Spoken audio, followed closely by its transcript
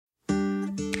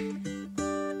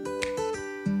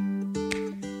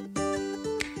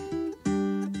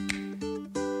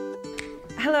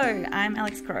Hello, I'm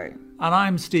Alex Crowe. And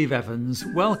I'm Steve Evans.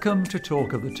 Welcome to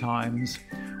Talk of the Times.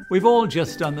 We've all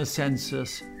just done the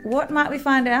census. What might we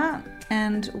find out?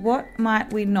 And what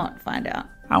might we not find out?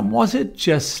 And was it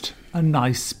just a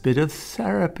nice bit of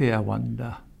therapy, I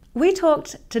wonder? We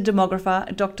talked to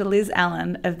demographer Dr. Liz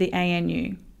Allen of the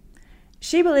ANU.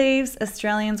 She believes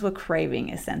Australians were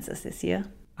craving a census this year.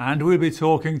 And we'll be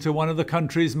talking to one of the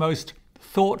country's most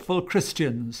thoughtful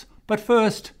Christians. But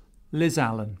first, Liz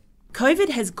Allen. COVID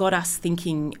has got us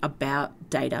thinking about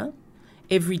data.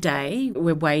 Every day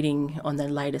we're waiting on the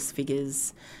latest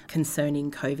figures concerning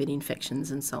COVID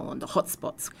infections and so on, the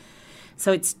hotspots.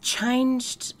 So it's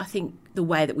changed, I think, the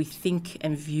way that we think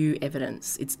and view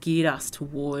evidence. It's geared us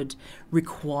toward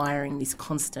requiring this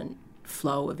constant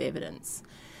flow of evidence.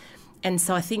 And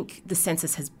so I think the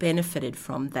census has benefited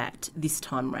from that this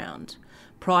time round.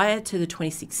 Prior to the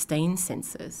 2016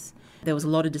 census, there was a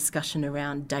lot of discussion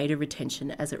around data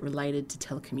retention as it related to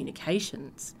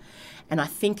telecommunications. And I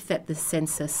think that the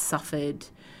census suffered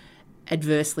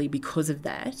adversely because of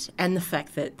that, and the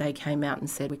fact that they came out and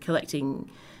said, we're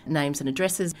collecting names and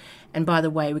addresses, and by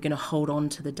the way, we're going to hold on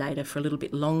to the data for a little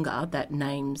bit longer, that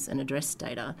names and address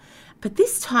data. But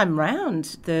this time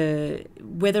round,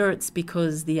 whether it's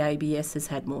because the ABS has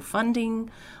had more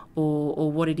funding or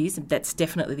what it is, that's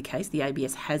definitely the case. The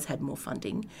ABS has had more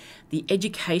funding. The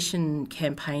education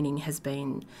campaigning has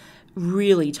been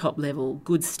really top level,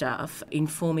 good stuff,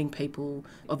 informing people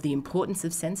of the importance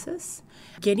of census,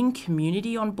 getting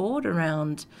community on board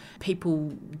around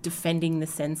people defending the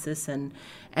census, and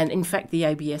in fact the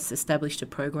ABS established a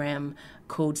program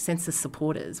called Census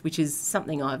Supporters, which is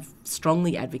something I've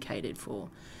strongly advocated for.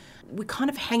 We're kind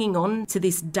of hanging on to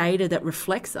this data that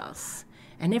reflects us,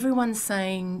 and everyone's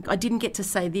saying, I didn't get to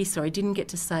say this or I didn't get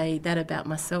to say that about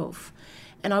myself.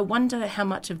 And I wonder how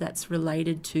much of that's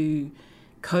related to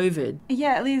COVID.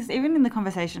 Yeah, Liz, even in the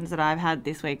conversations that I've had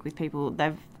this week with people,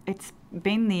 it's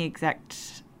been the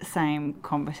exact same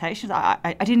conversations.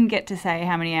 I didn't get to say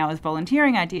how many hours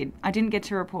volunteering I did. I didn't get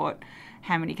to report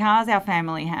how many cars our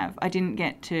family have. I didn't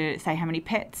get to say how many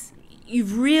pets.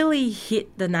 You've really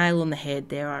hit the nail on the head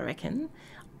there, I reckon.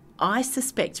 I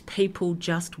suspect people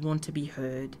just want to be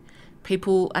heard.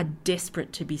 People are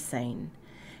desperate to be seen.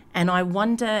 And I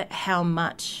wonder how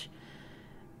much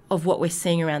of what we're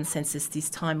seeing around census this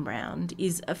time round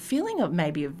is a feeling of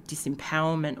maybe of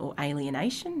disempowerment or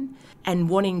alienation and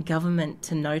wanting government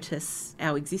to notice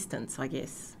our existence, I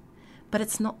guess. But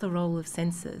it's not the role of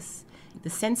census.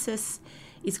 The census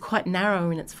is quite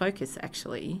narrow in its focus,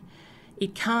 actually.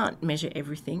 It can't measure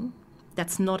everything.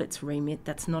 That's not its remit.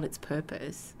 That's not its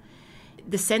purpose.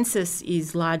 The census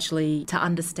is largely to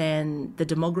understand the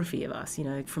demography of us,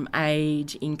 from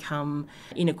age, income,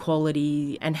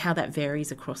 inequality, and how that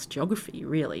varies across geography,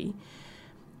 really.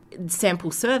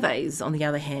 Sample surveys, on the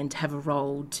other hand, have a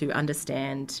role to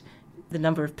understand the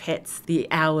number of pets, the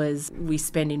hours we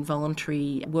spend in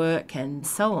voluntary work, and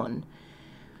so on.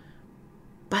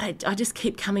 But I just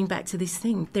keep coming back to this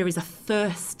thing. There is a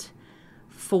thirst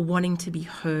for wanting to be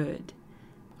heard.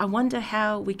 I wonder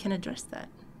how we can address that.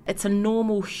 It's a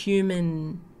normal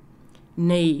human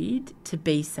need to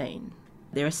be seen.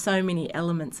 There are so many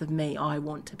elements of me I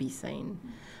want to be seen.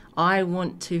 I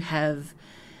want to have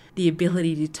the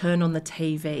ability to turn on the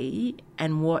TV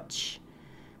and watch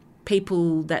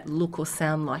people that look or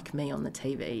sound like me on the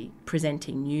TV,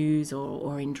 presenting news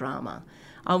or in drama.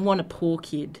 I want a poor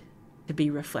kid to be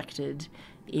reflected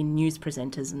in news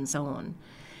presenters and so on.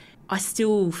 I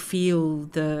still feel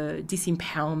the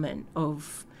disempowerment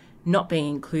of not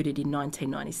being included in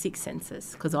 1996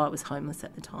 census because I was homeless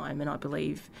at the time, and I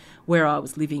believe where I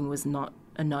was living was not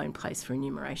a known place for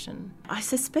enumeration. I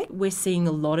suspect we're seeing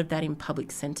a lot of that in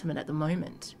public sentiment at the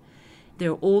moment. There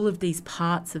are all of these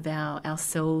parts of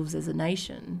ourselves as a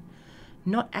nation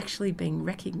not actually being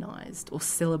recognised or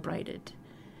celebrated.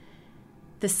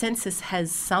 The census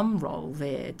has some role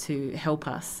there to help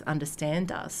us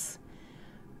understand us,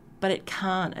 but it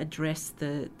can't address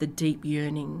the deep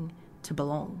yearning to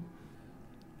belong.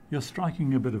 You're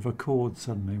striking a bit of a chord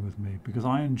suddenly with me, because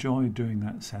I enjoyed doing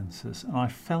that census and I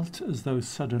felt as though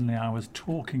suddenly I was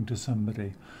talking to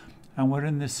somebody, and we're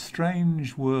in this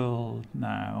strange world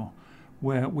now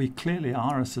where we clearly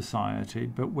are a society,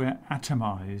 but we're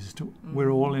atomised. We're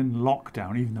all in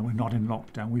lockdown, even though we're not in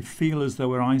lockdown. We feel as though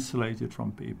we're isolated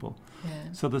from people.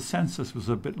 Yeah. So the census was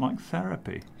a bit like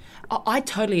therapy. I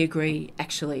totally agree,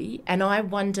 actually. And I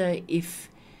wonder if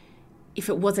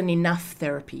it wasn't enough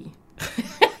therapy.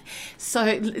 So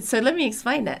let me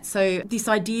explain that. So this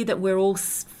idea that we're all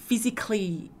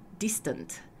physically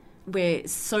distant We're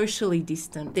socially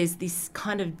distant. There's this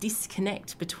kind of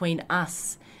disconnect between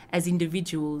us as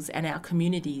individuals and our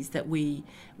communities that we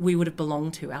would have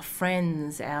belonged to, our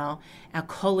friends, our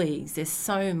colleagues. There's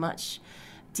so much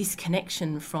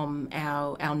disconnection from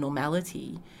our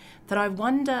normality that I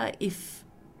wonder if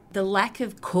the lack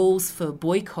of calls for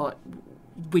boycott,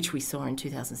 which we saw in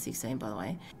 2016, by the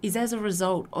way, is as a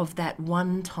result of that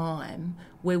one time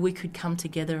where we could come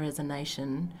together as a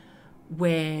nation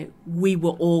where we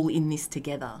were all in this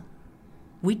together.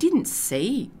 We didn't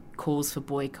see calls for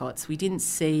boycotts. We didn't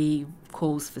see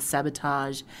calls for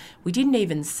sabotage. We didn't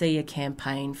even see a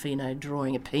campaign for,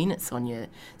 drawing a penis on your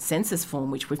census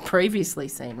form, which we've previously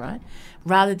seen, right?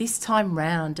 Rather, this time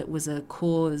round, it was a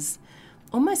cause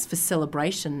almost for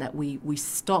celebration that we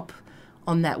stop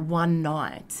on that one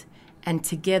night, and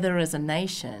together as a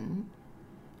nation,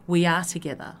 we are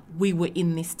together. We were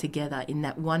in this together in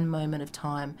that one moment of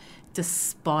time,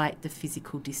 despite the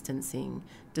physical distancing,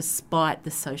 despite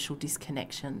the social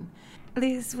disconnection.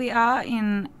 Liz, we are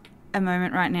in a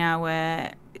moment right now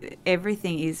where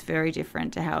everything is very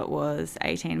different to how it was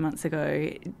 18 months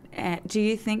ago. Do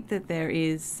you think that there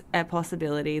is a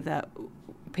possibility that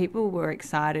people were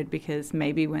excited because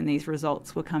maybe when these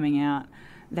results were coming out,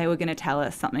 they were going to tell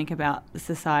us something about the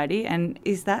society? And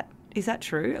is that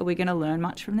true? Are we going to learn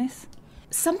much from this?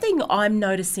 Something I'm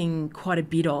noticing quite a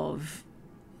bit of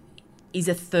is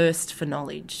a thirst for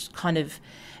knowledge. Kind of,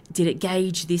 did it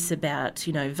gauge this about,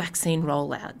 vaccine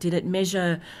rollout? Did it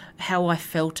measure how I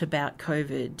felt about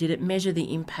COVID? Did it measure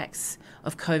the impacts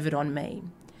of COVID on me?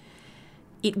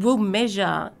 It will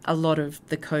measure a lot of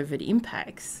the COVID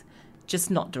impacts, just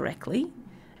not directly.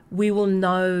 We will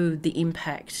know the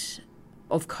impact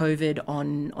of COVID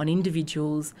on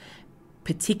individuals,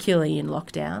 particularly in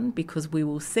lockdown, because we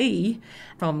will see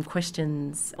from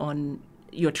questions on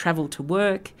your travel to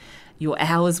work, your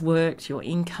hours worked, your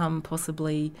income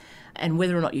possibly, and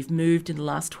whether or not you've moved in the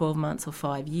last 12 months or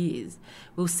 5 years.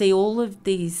 We'll see all of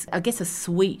these, I guess, a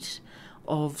suite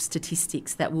of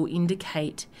statistics that will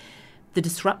indicate the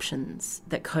disruptions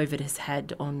that COVID has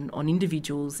had on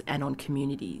individuals and on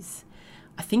communities.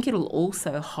 I think it'll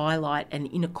also highlight an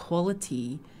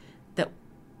inequality that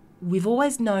we've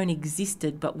always known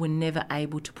existed but were never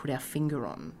able to put our finger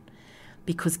on,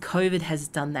 because COVID has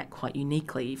done that quite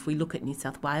uniquely. If we look at New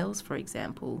South Wales, for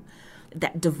example,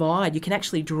 that divide, you can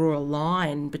actually draw a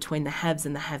line between the haves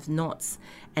and the have-nots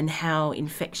and how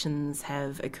infections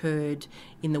have occurred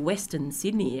in the Western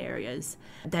Sydney areas.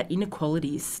 That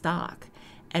inequality is stark,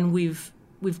 and we've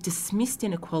dismissed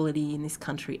inequality in this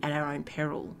country at our own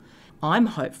peril. I'm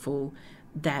hopeful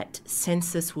that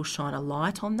census will shine a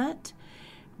light on that,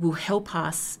 will help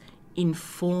us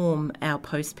inform our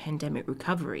post-pandemic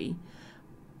recovery,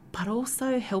 but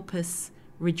also help us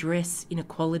redress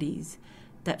inequalities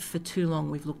that for too long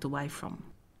we've looked away from.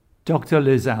 Dr.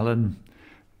 Liz Allen,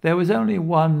 there was only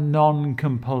one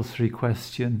non-compulsory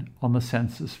question on the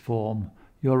census form,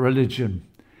 your religion.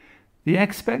 The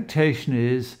expectation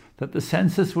is that the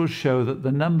census will show that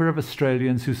the number of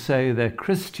Australians who say they're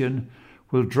Christian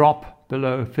will drop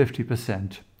below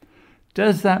 50%.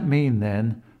 Does that mean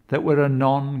then that we're a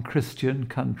non-Christian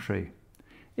country?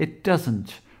 It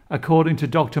doesn't, according to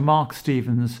Dr. Mark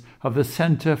Stevens of the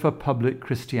Centre for Public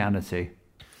Christianity.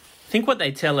 I think what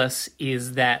they tell us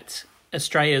is that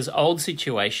Australia's old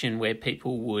situation where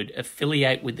people would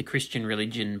affiliate with the Christian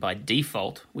religion by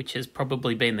default, which has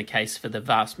probably been the case for the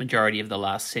vast majority of the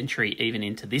last century, even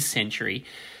into this century,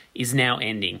 is now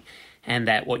ending. And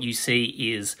that what you see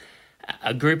is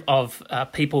a group of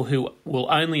people who will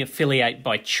only affiliate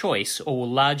by choice, or will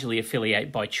largely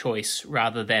affiliate by choice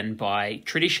rather than by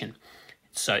tradition.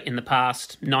 So in the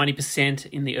past, 90%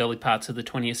 in the early parts of the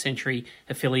 20th century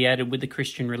affiliated with the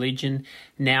Christian religion.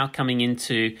 Now coming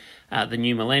into the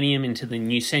new millennium, into the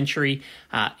new century,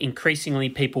 increasingly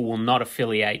people will not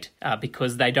affiliate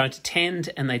because they don't attend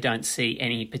and they don't see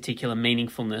any particular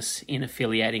meaningfulness in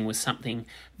affiliating with something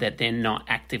that they're not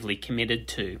actively committed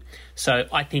to. So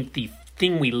I think the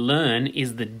thing we learn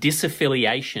is the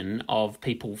disaffiliation of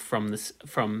people from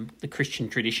the Christian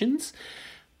traditions.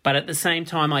 But at the same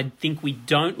time, I think we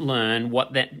don't learn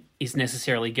what that is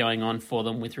necessarily going on for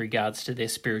them with regards to their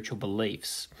spiritual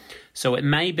beliefs. So it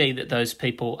may be that those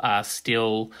people are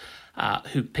still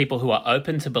people who are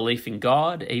open to belief in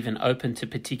God, even open to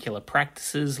particular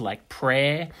practices like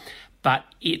prayer, but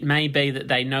it may be that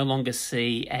they no longer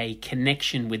see a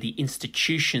connection with the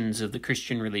institutions of the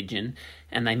Christian religion,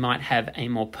 and they might have a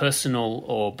more personal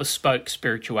or bespoke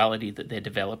spirituality that they're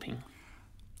developing.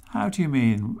 How do you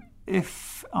mean?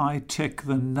 If I tick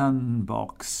the none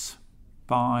box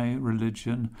by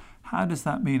religion, how does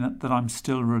that mean that I'm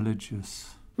still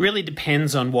religious? Really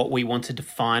depends on what we want to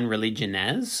define religion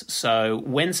as. So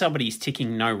when somebody's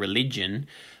ticking no religion,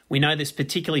 we know this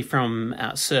particularly from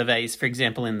surveys, for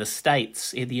example, in the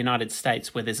United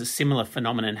States, where there's a similar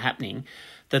phenomenon happening,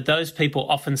 that those people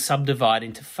often subdivide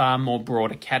into far more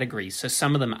broader categories. So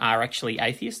some of them are actually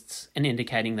atheists and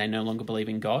indicating they no longer believe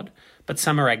in God, but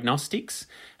some are agnostics,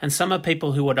 and some are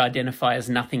people who would identify as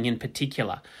nothing in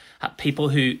particular. People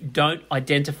who don't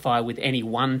identify with any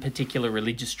one particular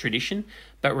religious tradition,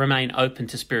 but remain open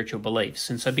to spiritual beliefs.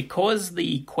 And so because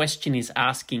the question is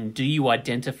asking, do you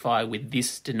identify with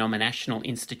this denominational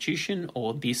institution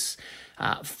or this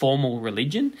formal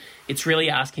religion, it's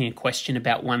really asking a question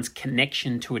about one's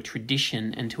connection to a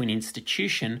tradition and to an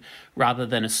institution rather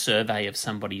than a survey of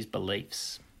somebody's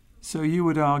beliefs. So you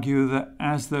would argue that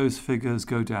as those figures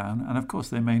go down, and of course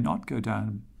they may not go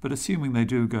down, but assuming they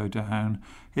do go down,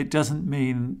 it doesn't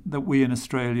mean that we in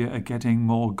Australia are getting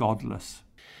more godless.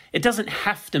 It doesn't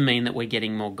have to mean that we're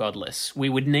getting more godless. We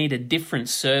would need a different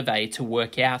survey to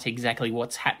work out exactly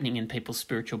what's happening in people's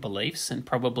spiritual beliefs, and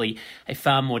probably a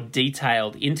far more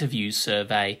detailed interview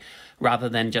survey rather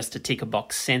than just a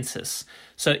tick-a-box census.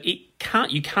 So you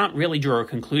can't really draw a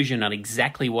conclusion on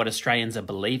exactly what Australians are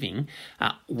believing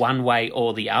one way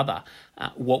or the other.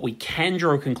 What we can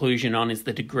draw a conclusion on is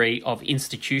the degree of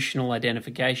institutional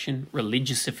identification,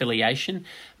 religious affiliation,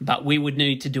 but we would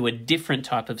need to do a different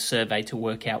type of survey to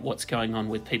work out what's going on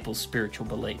with people's spiritual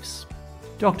beliefs.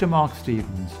 Dr. Mark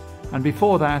Stevens, and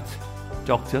before that,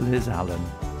 Dr. Liz Allen.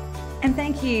 And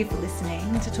thank you for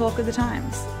listening to Talk of the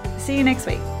Times. See you next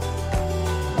week.